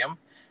podium.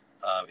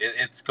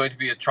 It's going to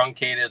be a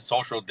truncated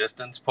social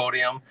distance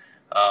podium,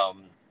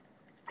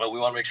 but we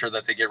want to make sure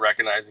that they get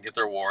recognized and get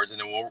their awards, and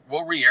then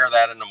we'll re-air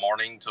that in the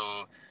morning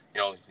to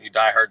you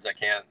diehards that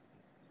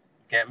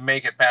can't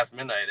make it past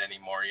midnight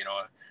anymore.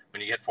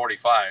 When you get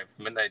 45,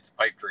 midnight's a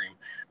pipe dream.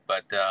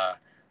 But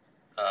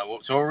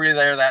so we'll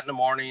re-air that in the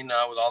morning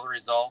with all the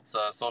results,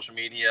 social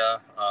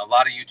media, a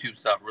lot of YouTube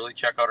stuff. Really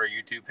check out our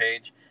YouTube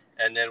page,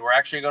 and then we're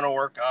actually going to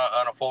work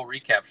on a full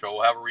recap show.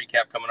 We'll have a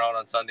recap coming out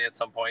on Sunday at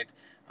some point.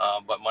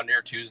 But Monday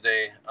or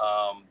Tuesday,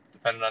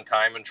 depending on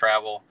time and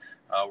travel,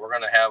 we're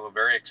going to have a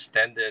very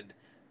extended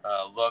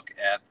look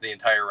at the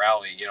entire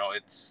rally.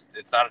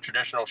 It's not a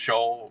traditional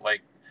show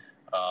like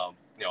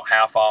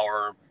half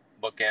hour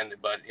bookend,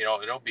 but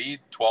it'll be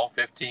 12,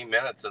 15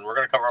 minutes, and we're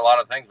going to cover a lot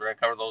of things. We're going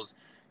to cover those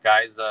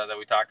guys that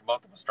we talked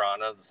about, the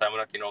Pastrandas, the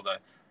Semenuk,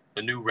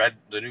 the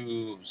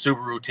new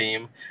Subaru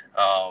team.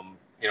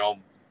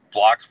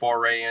 Block's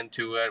foray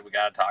into it. We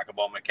got to talk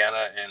about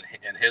McKenna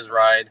and his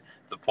ride,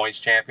 the points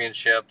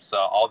championships,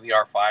 all the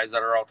R5s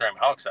that are out there. I'm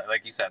how excited,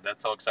 like you said,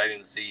 that's so exciting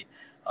to see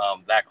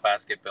that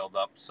class get built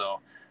up.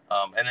 So,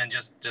 and then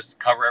just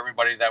cover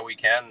everybody that we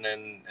can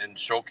and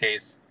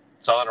showcase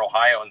Southern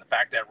Ohio and the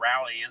fact that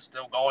rally is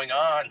still going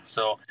on.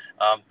 So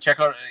check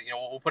out,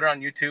 we'll put it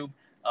on YouTube.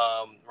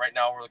 Right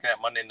now we're looking at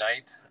Monday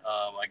night.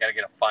 I got to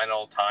get a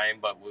final time,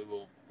 but we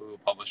will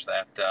publish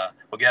that.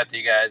 We'll get that to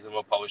you guys, and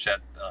we'll publish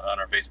that on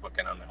our Facebook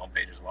and on the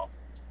homepage as well.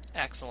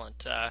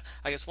 Excellent.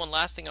 I guess one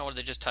last thing I wanted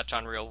to just touch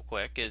on real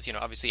quick is,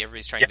 obviously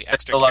everybody's trying to be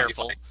extra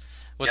careful.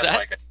 What's that?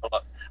 Mike,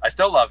 I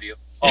still love you.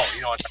 Oh,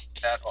 you don't want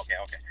to talk about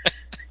that?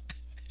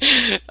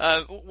 Okay.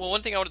 Well,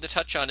 one thing I wanted to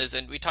touch on is,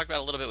 and we talked about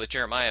it a little bit with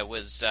Jeremiah,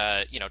 was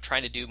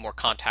trying to do more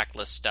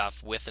contactless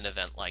stuff with an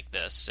event like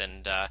this.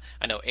 And I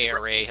know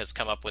ARA has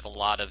come up with a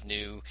lot of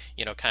new,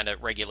 kind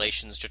of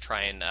regulations to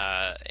try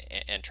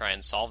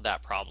and solve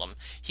that problem.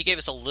 He gave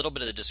us a little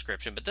bit of the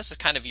description, but this is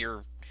kind of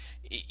your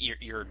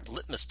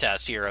litmus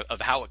test here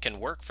of how it can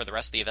work for the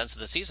rest of the events of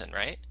the season,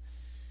 right?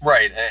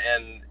 Right,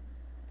 and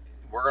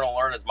we're going to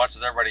learn as much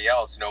as everybody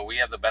else. We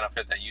have the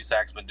benefit that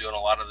USAC's been doing a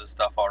lot of this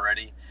stuff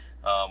already.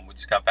 We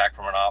just got back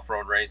from an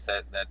off-road race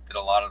that did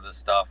a lot of this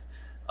stuff.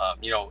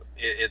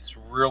 It's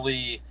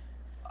really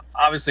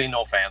obviously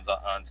no fans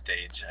on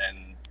stage,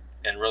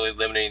 and really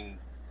limiting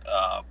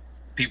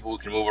people who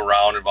can move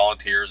around and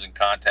volunteers and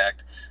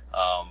contact.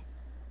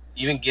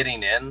 Even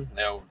getting in,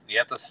 you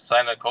have to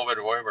sign a COVID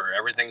waiver.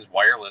 Everything's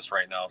wireless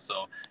right now,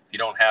 so if you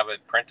don't have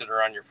it printed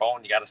or on your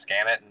phone, you got to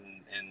scan it,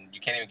 and you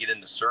can't even get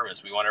into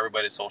service. We want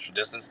everybody to social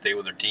distance, stay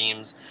with their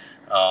teams.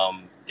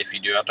 If you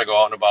do have to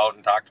go out and about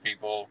and talk to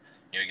people,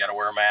 you got to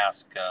wear a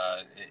mask.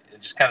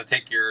 Just kind of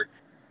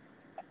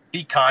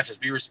be conscious,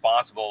 be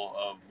responsible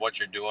of what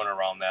you're doing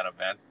around that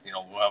event.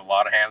 We'll have a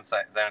lot of hand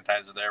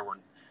sanitizer there.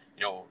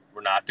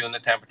 We're not doing the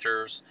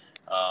temperatures.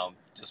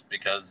 just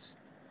because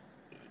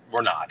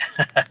we're not.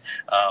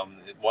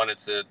 One,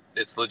 it's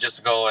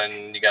logistical,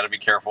 and you got to be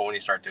careful when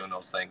you start doing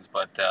those things.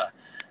 But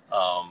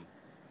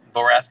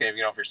we're asking if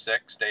you're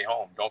sick, stay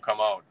home, don't come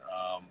out.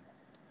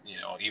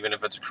 Even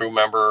if it's a crew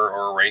member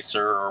or a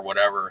racer or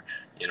whatever.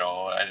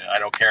 I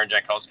know Karen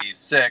Jankowski is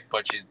sick,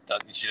 but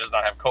she does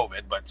not have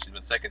COVID, but she's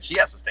been sick and she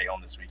has to stay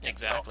home this weekend.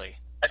 Exactly.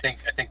 So I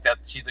think that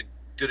she's a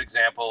good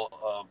example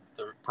of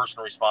the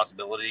personal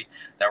responsibility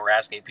that we're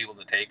asking people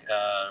to take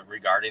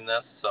regarding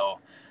this. So,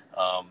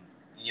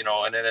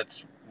 and then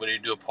it's when you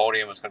do a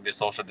podium, it's going to be a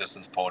social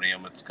distance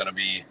podium. It's going to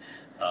be,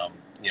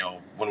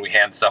 when we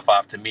hand stuff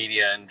off to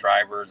media and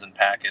drivers and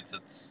packets,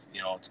 it's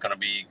going to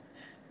be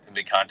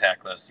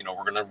contactless.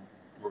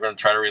 We're going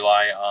to try to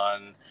rely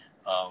on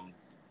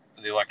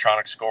the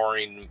electronic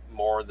scoring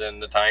more than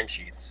the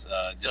timesheets.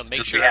 So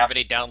make sure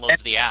everybody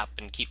downloads the app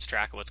and keeps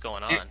track of what's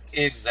going on.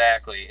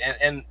 Exactly.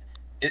 And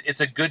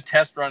it's a good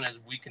test run as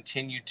we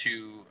continue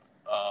to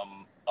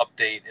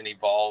update and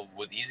evolve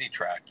with Easy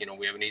Track.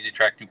 We have an Easy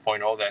Track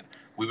 2.0 that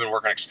we've been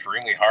working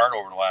extremely hard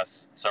over the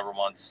last several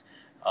months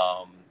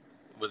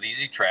with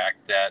Easy Track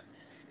that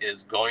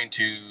is going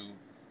to,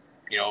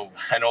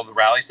 I know the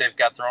Rally Safe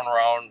got thrown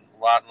around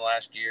a lot in the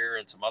last year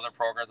and some other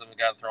programs have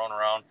got thrown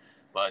around.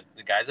 But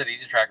the guys at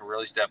Easy Track have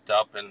really stepped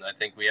up, and I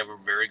think we have a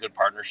very good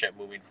partnership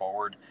moving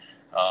forward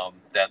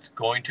that's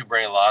going to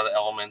bring a lot of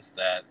elements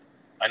that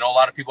I know a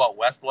lot of people out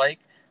west like.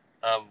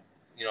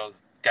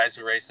 Guys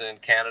who race in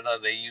Canada,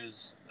 they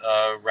use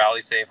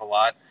Rally Safe a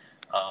lot.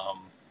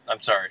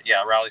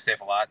 Rally Safe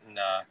a lot. And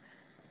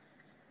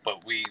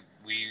but we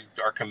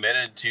are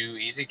committed to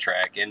Easy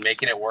Track and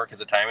making it work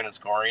as a timing and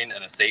scoring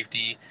and a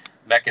safety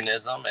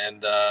mechanism.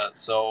 And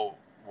so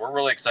we're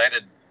really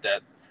excited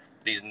that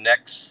these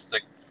next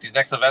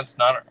events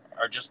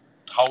are just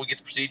how we get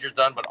the procedures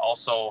done, but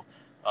also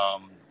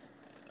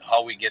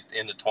how we get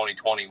into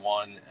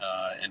 2021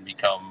 and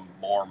become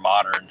more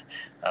modern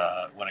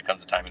when it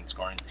comes to timing and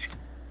scoring.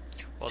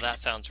 Well, that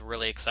sounds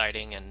really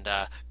exciting, and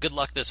good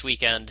luck this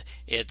weekend.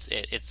 It's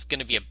going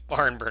to be a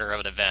barn burner of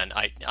an event.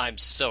 I'm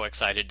so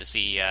excited to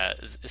see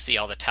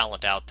all the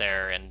talent out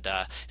there and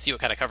see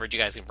what kind of coverage you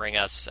guys can bring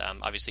us.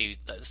 Obviously,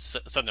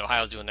 Southern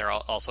Ohio is doing there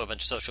also a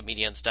bunch of social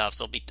media and stuff,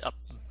 so there'll be a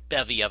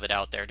bevy of it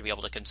out there to be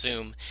able to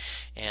consume,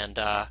 and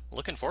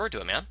looking forward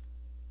to it, man.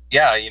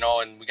 Yeah,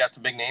 and we got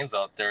some big names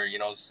out there.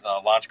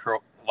 Launch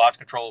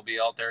Control will be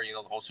out there.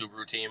 The whole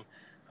Subaru team.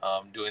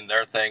 Doing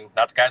their thing.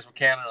 Not the guys from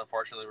Canada,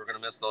 unfortunately. We're going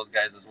to miss those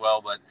guys as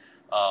well. But,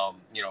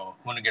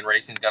 Hoonigan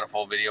Racing's got a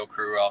full video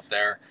crew out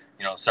there.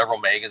 Several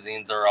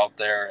magazines are out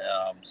there.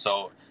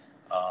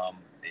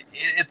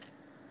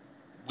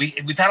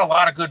 We've had a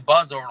lot of good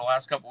buzz over the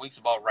last couple of weeks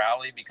about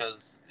Rally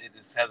because it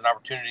has an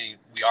opportunity.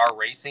 We are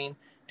racing,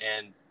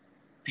 and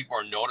people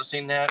are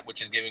noticing that,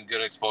 which is giving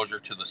good exposure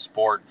to the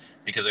sport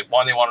because, they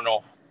want to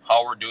know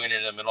how we're doing it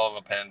in the middle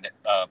of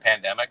a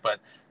pandemic, but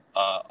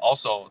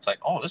also it's like,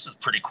 oh, this is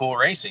pretty cool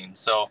racing.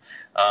 So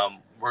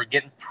we're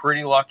getting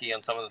pretty lucky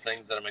on some of the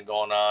things that have been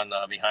going on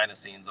behind the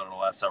scenes over the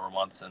last several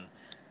months. And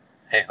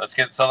hey, let's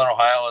get Southern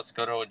Ohio. Let's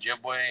go to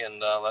Ojibwe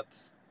and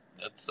let's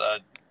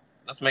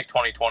make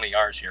 2020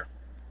 ours here.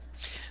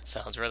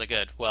 Sounds really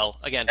good. Well,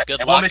 again, good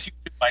luck. We'll miss you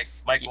too, Mike.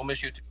 Mike, we'll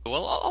miss you too.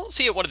 Well, I'll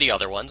see you at one of the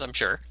other ones, I'm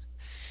sure.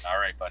 All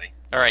right, buddy.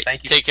 All right.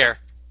 Thank you. Take care.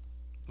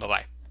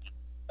 Bye-bye.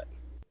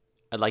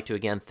 I'd like to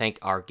again thank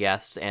our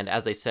guests, and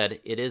as I said,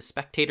 it is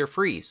spectator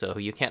free, so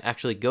you can't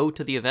actually go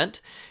to the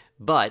event,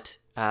 but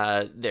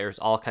there's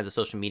all kinds of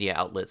social media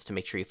outlets to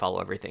make sure you follow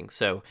everything.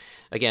 So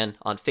again,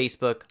 on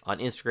Facebook, on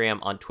Instagram,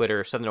 on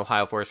Twitter, Southern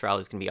Ohio Forest Rally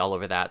is going to be all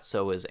over that.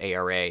 So is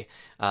ARA.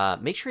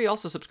 Make sure you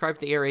also subscribe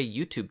to the ARA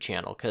YouTube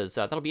channel because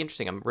that'll be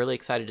interesting. I'm really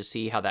excited to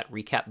see how that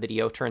recap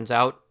video turns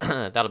out.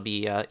 That'll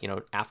be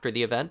after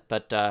the event,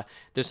 but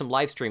there's some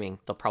live streaming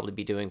they'll probably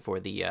be doing for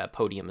the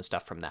podium and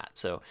stuff from that.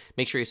 So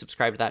make sure you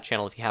subscribe to that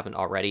channel if you haven't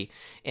already.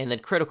 And then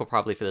critical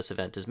probably for this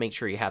event is make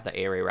sure you have the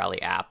ARA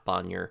Rally app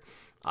on your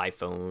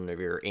iPhone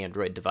or your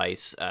Android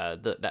device.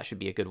 That should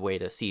be a good way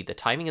to see the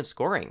timing and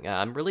scoring.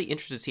 I'm really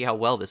interested to see how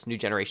well this new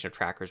generation of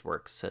trackers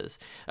works as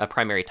a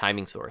primary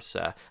timing source.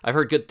 I've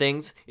heard good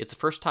things. It's the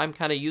first time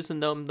kind of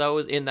using them, though,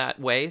 in that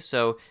way,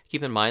 so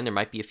keep in mind there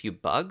might be a few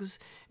bugs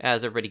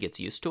as everybody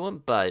gets used to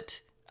them,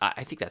 but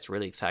I think that's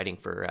really exciting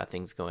for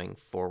things going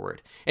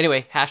forward.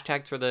 Anyway,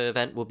 hashtags for the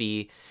event will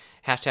be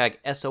hashtag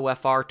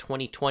SOFR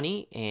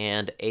 2020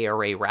 and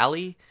ARA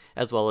Rally,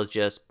 as well as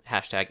just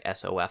hashtag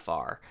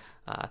SOFR.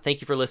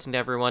 Thank you for listening to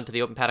everyone to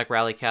the Open Paddock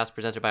Rallycast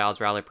presented by Oz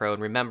Rally Pro.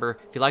 And remember,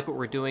 if you like what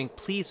we're doing,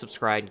 please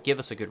subscribe and give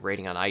us a good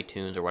rating on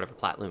iTunes or whatever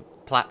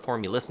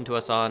platform you listen to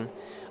us on.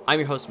 I'm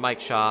your host, Mike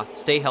Shaw.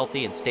 Stay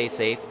healthy and stay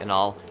safe, and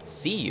I'll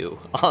see you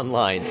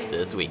online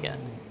this weekend.